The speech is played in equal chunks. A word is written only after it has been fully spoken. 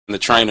the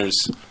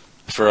trainers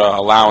for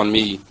allowing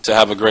me to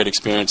have a great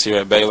experience here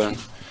at Baylor.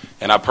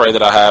 And I pray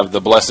that I have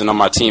the blessing of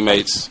my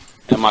teammates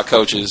and my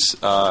coaches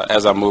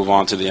as I move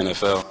on to the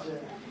NFL.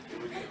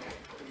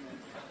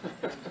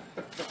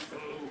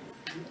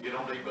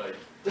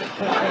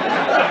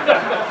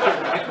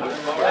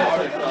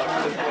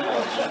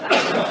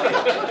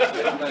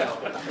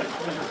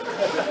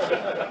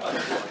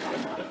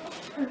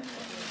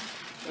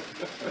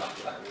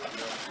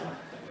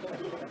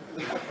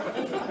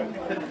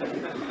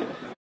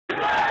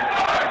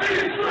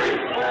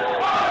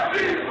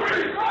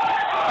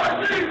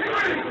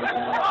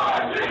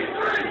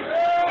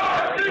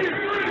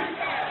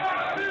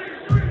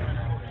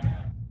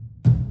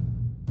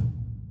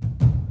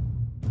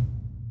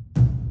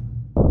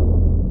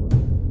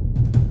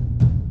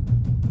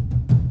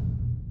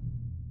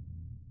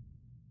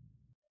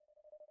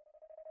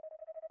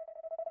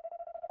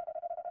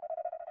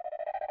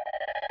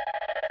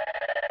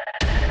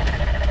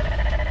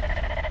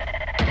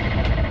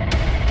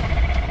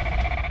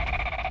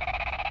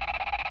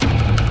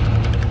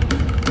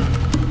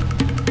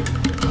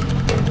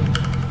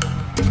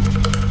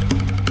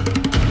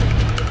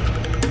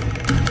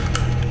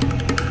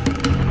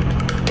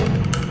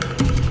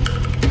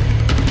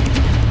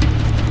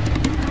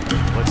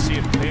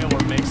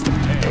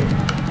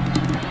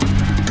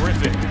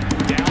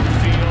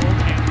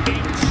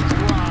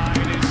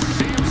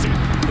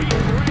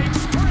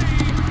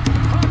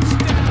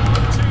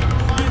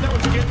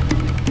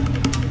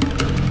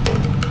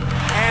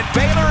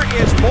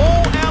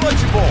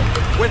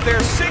 With their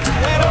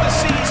 6th win of the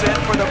season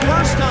for the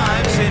first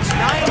time since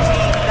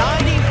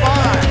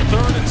 1995.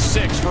 3rd and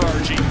 6 for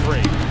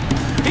RG3.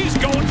 He's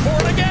going for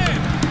it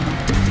again.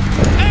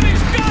 And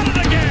he's got it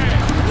again.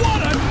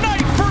 What a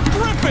night for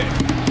Griffin.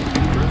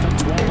 Griffin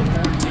 12 of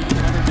 14,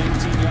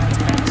 118 yards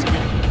passing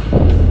it.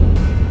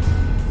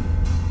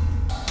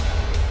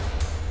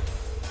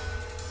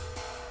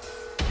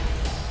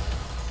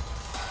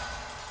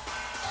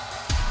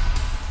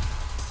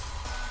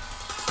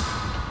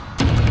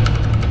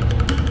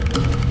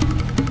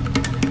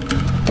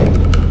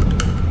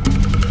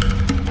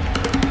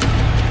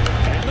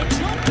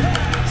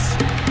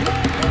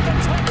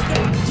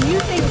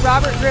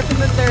 Robert Griffin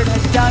III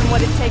has done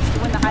what it takes to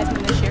win the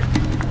Heisman this year?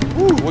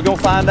 Ooh, we're going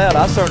to find out.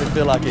 I certainly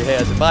feel like he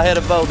has. If I had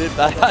to vote,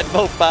 I'd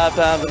vote 5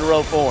 times in a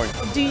row for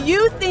him. Do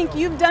you think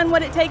you've done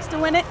what it takes to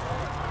win it?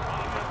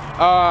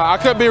 I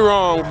could be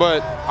wrong,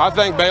 but I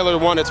think Baylor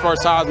won its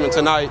first Heisman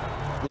tonight.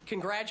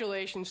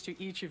 Congratulations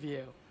to each of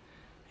you.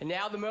 And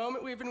now the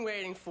moment we've been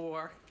waiting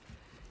for.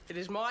 It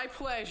is my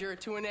pleasure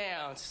to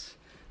announce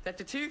that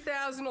the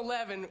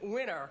 2011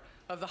 winner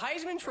of the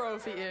Heisman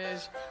Trophy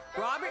is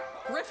Robert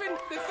Griffin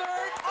III,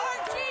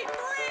 RG3!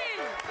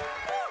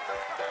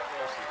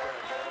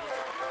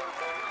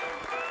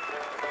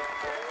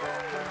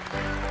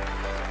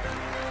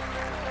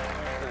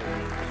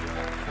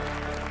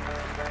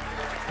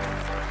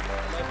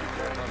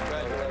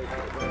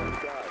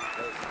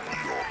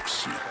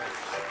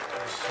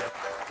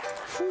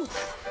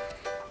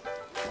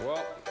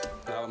 Well,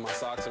 now that my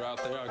socks are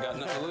out there, I got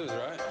nothing to lose,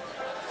 right?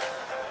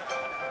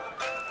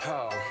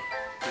 Oh,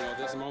 you know,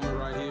 this moment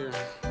right here,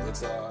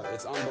 it's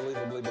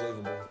unbelievably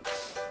believable.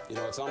 You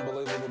know, it's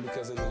unbelievable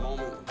because in the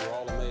moment, we're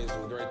all amazed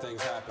when great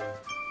things happen.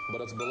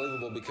 But it's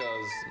believable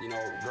because, you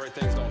know, great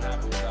things don't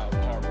happen without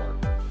hard work.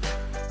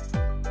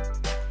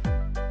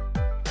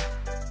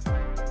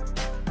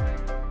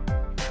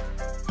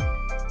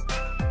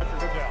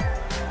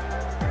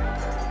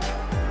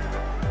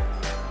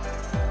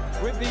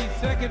 With the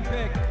 2nd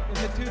pick in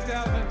the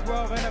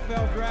 2012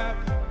 NFL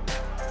Draft,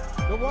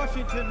 the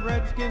Washington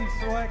Redskins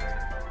select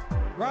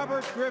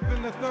Robert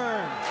Griffin III,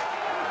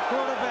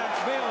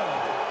 quarterback, Baylor.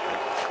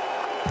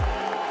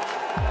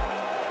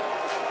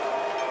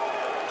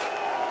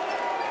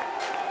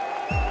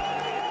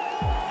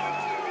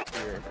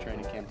 Your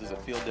training camp, does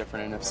it feel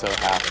different, and if so,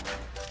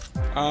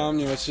 how?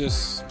 You know,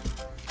 it's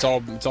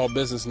all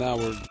business now.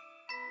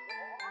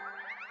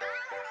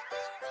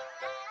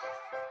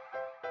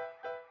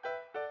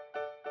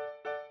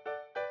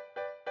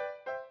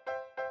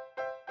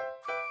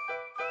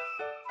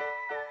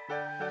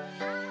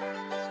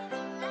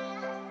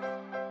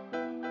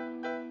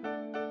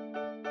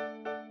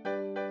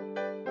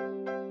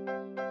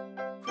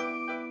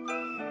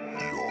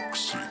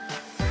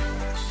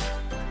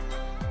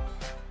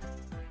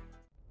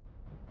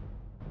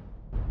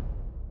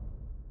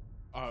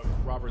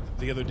 Robert,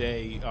 the other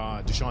day,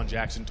 Deshaun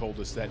Jackson told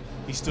us that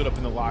he stood up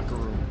in the locker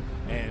room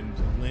and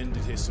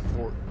lended his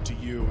support to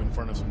you in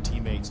front of some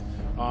teammates.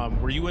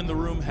 Were you in the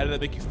room? How did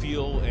that make you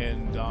feel?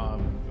 And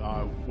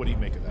what do you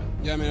make of that?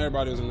 Yeah, I mean,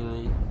 everybody was in the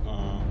room.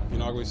 You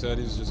know, like we said,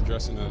 he was just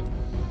addressing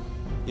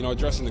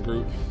the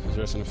group,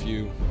 addressing a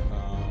few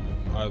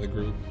out of the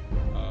group.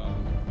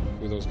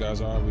 Who those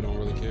guys are, we don't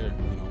really care.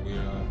 You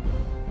know,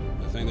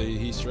 the thing that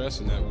he's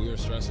stressing, that we are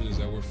stressing, is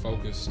that we're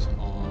focused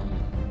on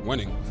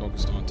winning,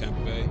 focused on Tampa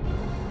Bay.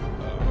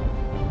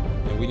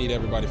 And we need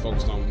everybody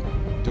focused on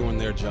doing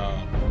their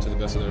job to the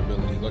best of their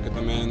ability. Look at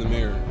the man in the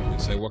mirror and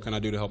say, what can I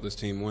do to help this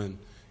team win?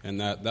 And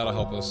that'll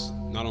help us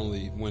not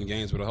only win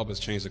games, but it'll help us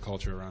change the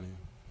culture around here.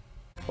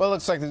 Well, it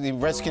looks like the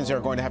Redskins are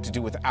going to have to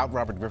do without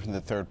Robert Griffin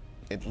III,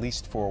 at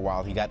least for a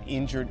while. He got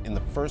injured in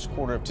the first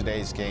quarter of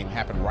today's game.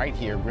 Happened right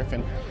here.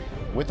 Griffin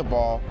with the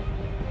ball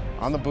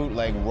on the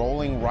bootleg,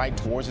 rolling right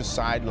towards the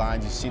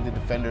sidelines. You see the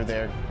defender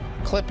there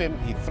clip him.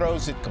 He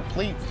throws it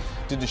complete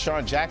to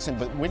DeSean Jackson,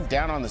 but went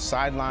down on the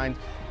sideline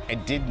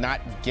and did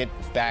not get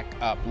back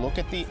up. Look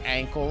at the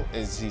ankle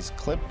as he's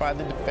clipped by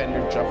the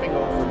defender, jumping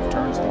over,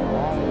 turns the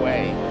wrong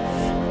way.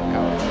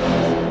 Ouch.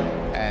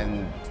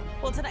 And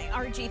well, tonight,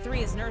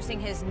 RG3 is nursing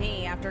his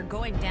knee after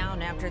going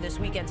down after this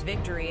weekend's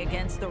victory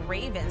against the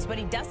Ravens, but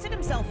he dusted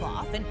himself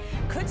off and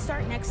could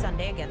start next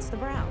Sunday against the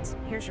Browns.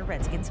 Here's your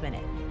Redskins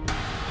Minute.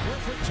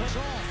 Griffin took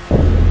off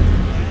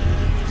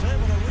and is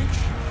able to reach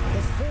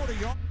the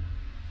 40-yard.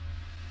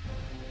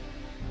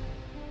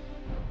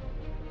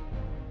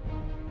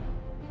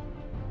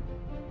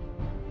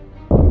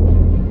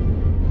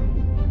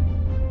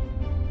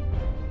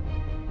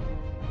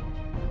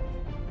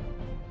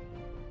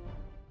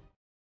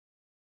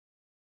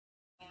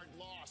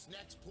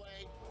 next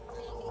play,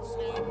 fumble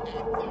snap, and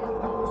there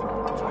goes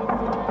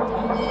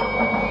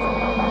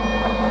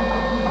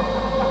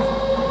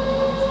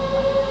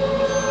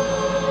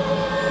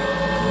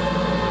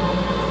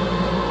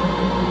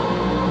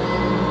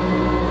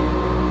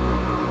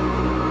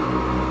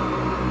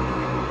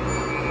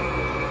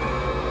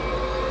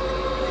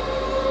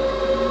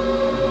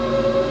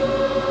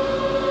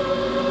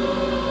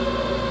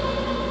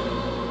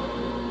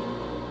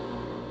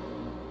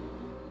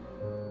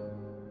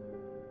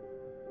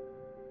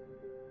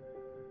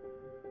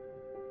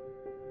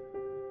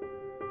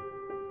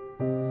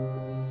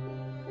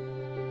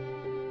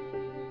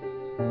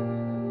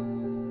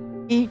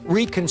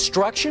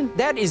reconstruction.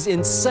 That is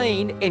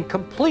insane and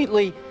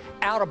completely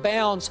out of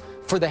bounds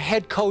for the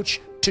head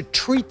coach to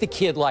treat the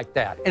kid like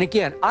that. And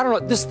again, I don't know,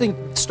 this thing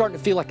is starting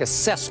to feel like a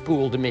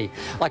cesspool to me.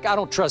 Like I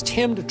don't trust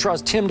him to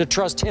trust him to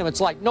trust him. It's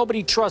like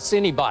nobody trusts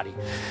anybody.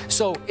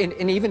 So,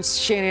 and even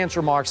Shanahan's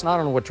remarks, and I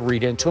don't know what to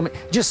read into him,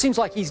 it just seems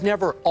like he's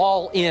never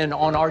all in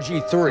on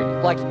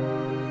RG3. Like,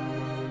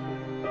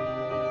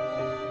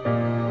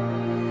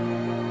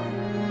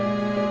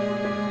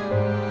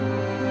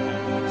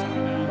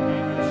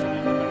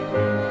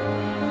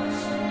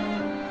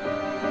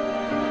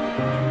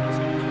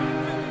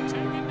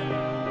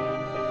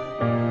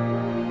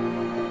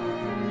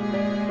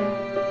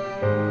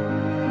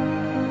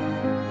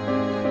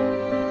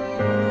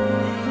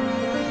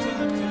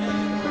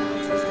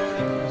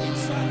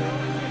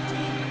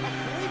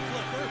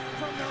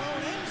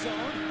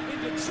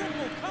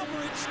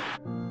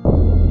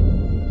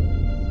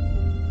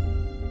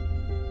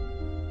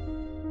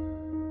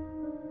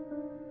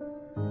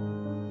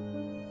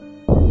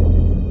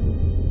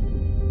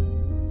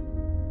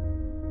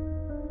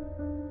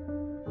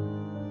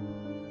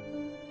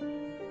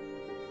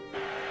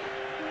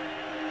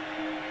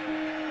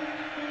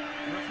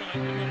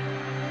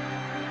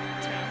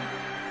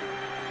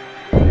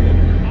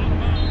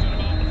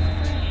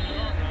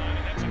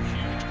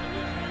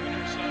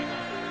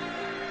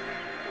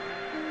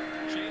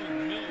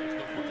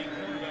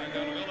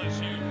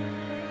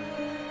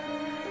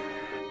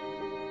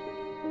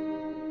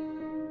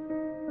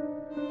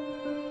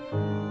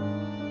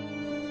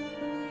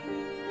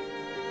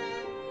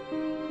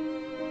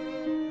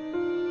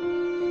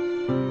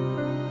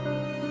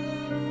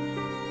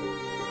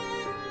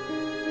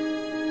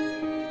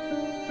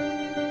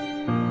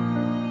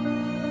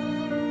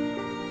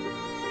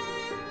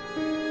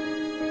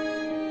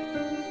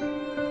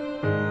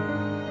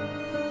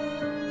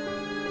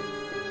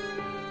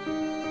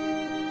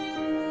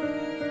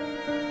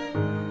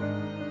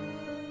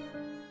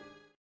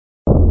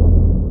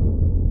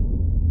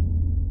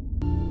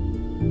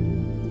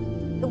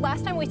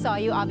 last time we saw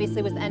you,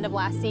 obviously, was the end of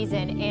last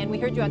season, and we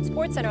heard you on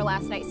SportsCenter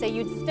last night say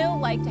you'd still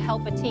like to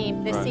help a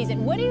team this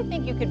season. What do you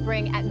think you could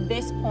bring at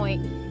this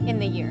point in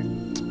the year?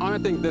 I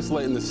think this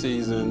late in the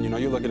season,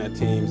 you're looking at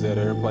teams that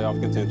are in playoff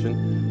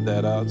contention,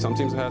 that some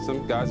teams have had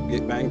some guys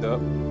get banged up,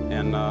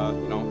 and,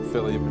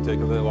 Philly in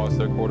particular, they lost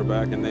their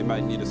quarterback, and they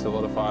might need to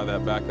solidify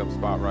that backup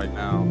spot right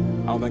now.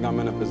 I don't think I'm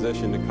in a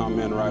position to come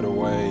in right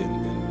away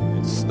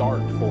and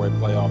start for a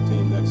playoff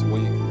team next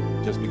week,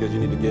 just because you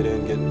need to get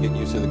in, get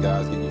used to the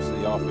guys, get used to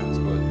the offense.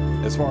 But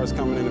as far as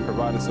coming in and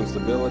providing some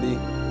stability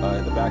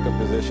at the backup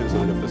position,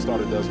 so that if the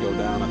starter does go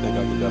down, I think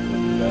I can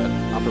definitely do that.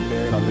 I'm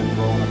prepared, I've been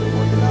throwing, I've been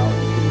working out,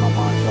 keeping my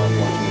mind sharp,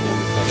 watching the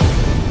game, etc.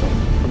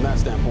 So from that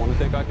standpoint, I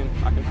think I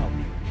can help.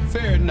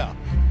 Fair enough.